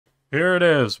Here it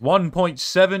is,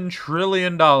 $1.7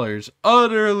 trillion.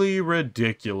 Utterly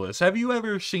ridiculous. Have you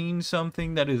ever seen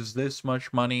something that is this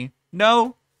much money?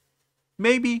 No?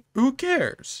 Maybe? Who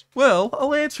cares? Well,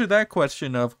 I'll answer that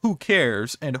question of who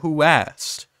cares and who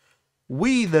asked.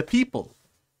 We the people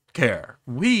care.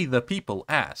 We the people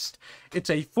asked. It's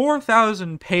a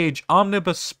 4,000-page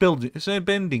omnibus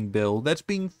spending bill that's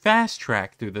being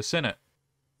fast-tracked through the Senate.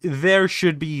 There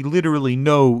should be literally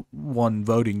no one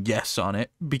voting yes on it,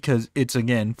 because it's,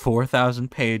 again, 4,000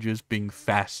 pages being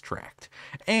fast-tracked.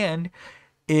 And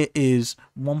it is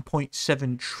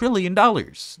 $1.7 trillion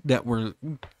that we're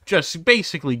just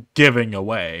basically giving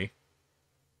away.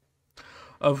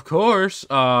 Of course,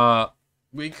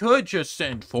 we could just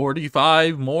send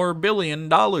 $45 more billion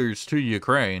to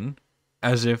Ukraine,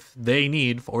 as if they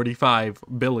need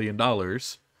 $45 billion.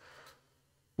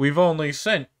 We've only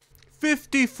sent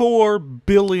 $54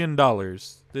 billion.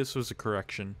 This was a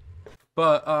correction.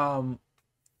 But,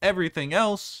 everything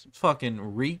else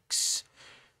fucking reeks.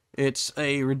 It's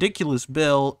a ridiculous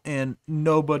bill, and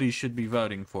nobody should be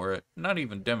voting for it. Not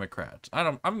even Democrats.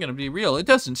 I'm gonna be real. It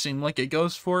doesn't seem like it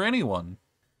goes for anyone.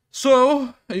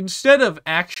 So, instead of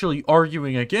actually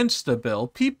arguing against the bill,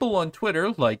 people on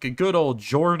Twitter, like a good old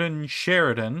Jordan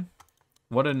Sheridan,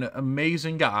 what an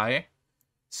amazing guy,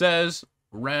 says,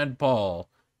 Rand Paul,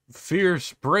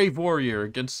 fierce, brave warrior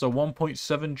against the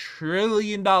 $1.7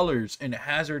 trillion in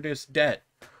hazardous debt.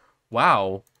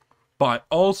 Wow. But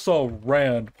also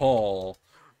Rand Paul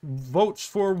votes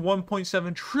for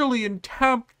 1.7 trillion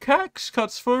tax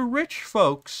cuts for rich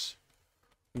folks.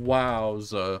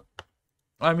 Wowza.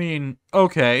 I mean,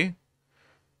 okay.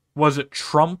 Was it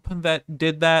Trump that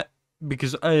did that?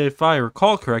 Because if I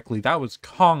recall correctly, that was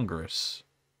Congress.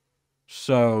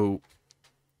 So,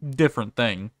 different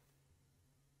thing.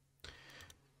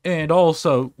 And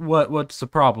also, what's the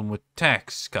problem with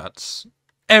tax cuts?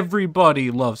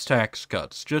 Everybody loves tax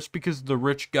cuts. Just because the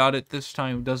rich got it this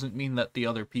time doesn't mean that the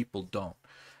other people don't.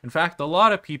 In fact, a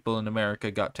lot of people in America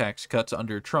got tax cuts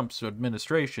under Trump's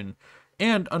administration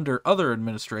and under other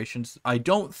administrations. I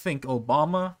don't think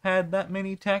Obama had that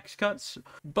many tax cuts,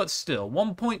 but still,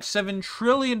 $1.7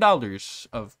 trillion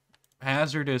of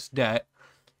hazardous debt.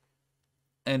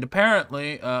 And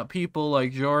apparently, people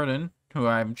like Jordan, who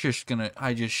I just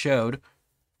showed,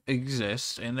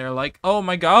 exists, and they're like, oh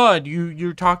my god,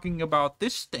 you're talking about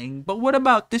this thing, but what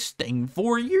about this thing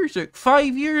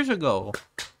 5 years ago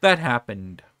that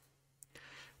happened,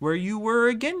 where you were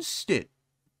against it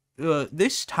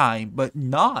this time, but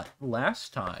not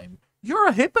last time? You're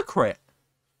a hypocrite.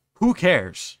 Who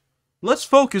cares? Let's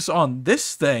focus on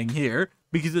this thing here,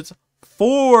 because it's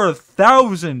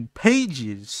 4,000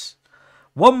 pages.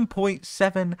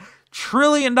 $1.7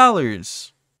 trillion.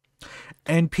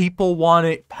 And people want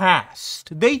it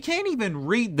passed. They can't even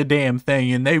read the damn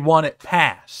thing and they want it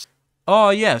passed. Oh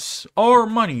yes, our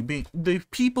money, the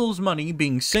people's money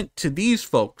being sent to these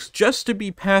folks just to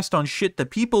be passed on shit that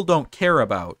people don't care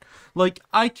about. Like,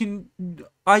 I can't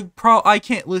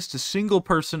list a single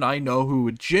person I know who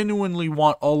would genuinely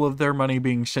want all of their money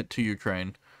being sent to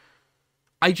Ukraine.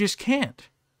 I just can't.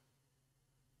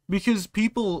 Because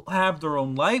people have their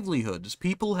own livelihoods.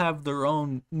 People have their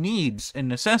own needs and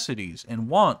necessities and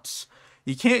wants.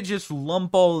 You can't just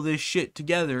lump all of this shit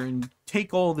together and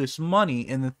take all this money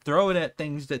and then throw it at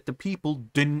things that the people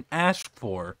didn't ask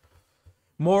for.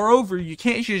 Moreover, you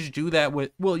can't just do that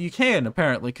with... Well, you can,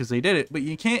 apparently, because they did it. But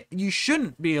you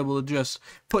shouldn't be able to just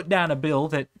put down a bill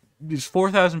that is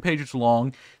 4,000 pages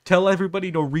long, tell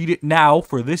everybody to read it now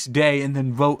for this day, and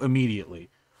then vote immediately.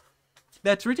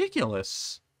 That's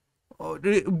ridiculous.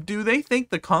 Do they think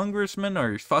the congressmen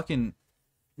are fucking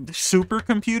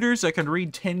supercomputers that can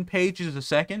read 10 pages a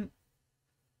second?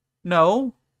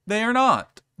 No, they are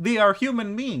not. They are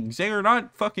human beings. They are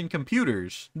not fucking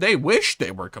computers. They wish they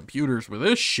were computers with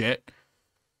this shit.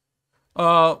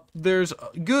 There's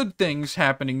good things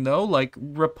happening, though, like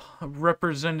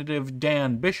Representative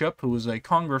Dan Bishop, who is a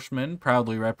congressman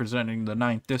proudly representing the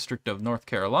 9th District of North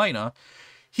Carolina.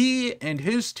 He and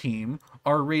his team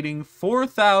are reading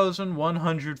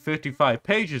 4,155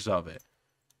 pages of it.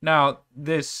 Now,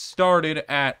 this started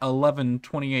at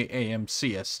 11:28 a.m.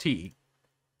 CST.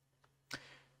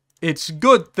 It's a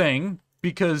good thing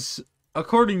because,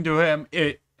 according to him,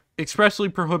 it expressly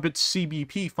prohibits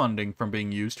CBP funding from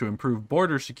being used to improve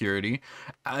border security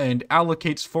and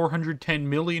allocates $410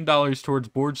 million towards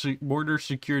border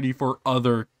security for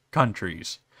other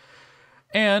countries.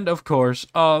 And, of course,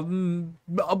 a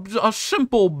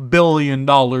simple $1 billion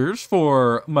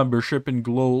for membership in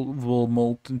global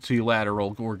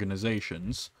multilateral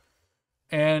organizations.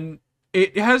 And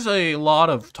it has a lot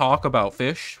of talk about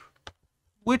fish,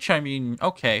 which, I mean,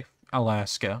 okay,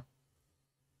 Alaska.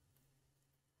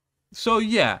 So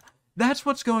yeah, that's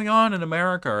what's going on in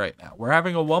America right now. We're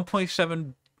having a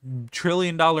 $1.7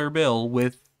 trillion bill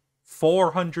with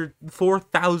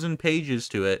 4,000 pages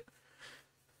to it.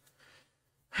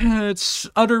 It's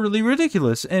utterly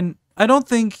ridiculous, and I don't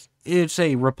think it's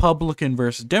a Republican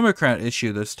versus Democrat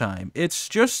issue this time. It's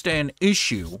just an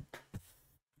issue.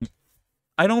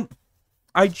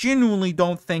 I genuinely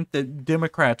don't think that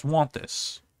Democrats want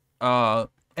this. And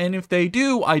if they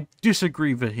do, I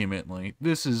disagree vehemently.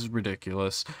 This is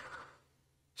ridiculous.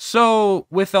 So,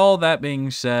 with all that being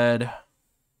said,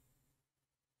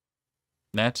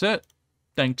 that's it.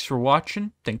 Thanks for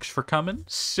watching. Thanks for coming.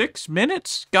 6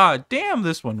 minutes? God damn,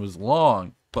 this one was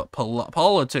long. But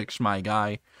politics, my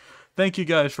guy. Thank you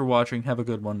guys for watching. Have a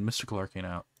good one. Mr. Arcane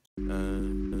out.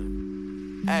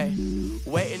 Hey,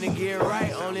 waiting to get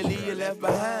right, only leave you left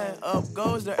behind. Up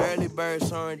goes the early bird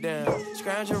soaring down.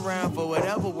 Scrounge around for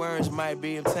whatever worms might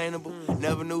be obtainable.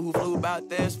 Never knew who flew about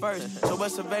theirs first. So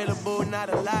what's available,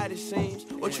 not a lot it seems.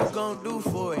 What you gonna do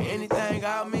for it? Anything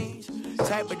all means.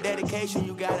 Type of dedication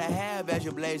you gotta have as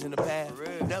you're blazing the path.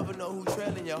 Never know who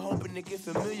trailing, you're hoping to get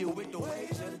familiar with the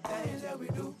ways and the things that we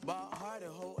do. Ball hard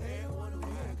and whole air.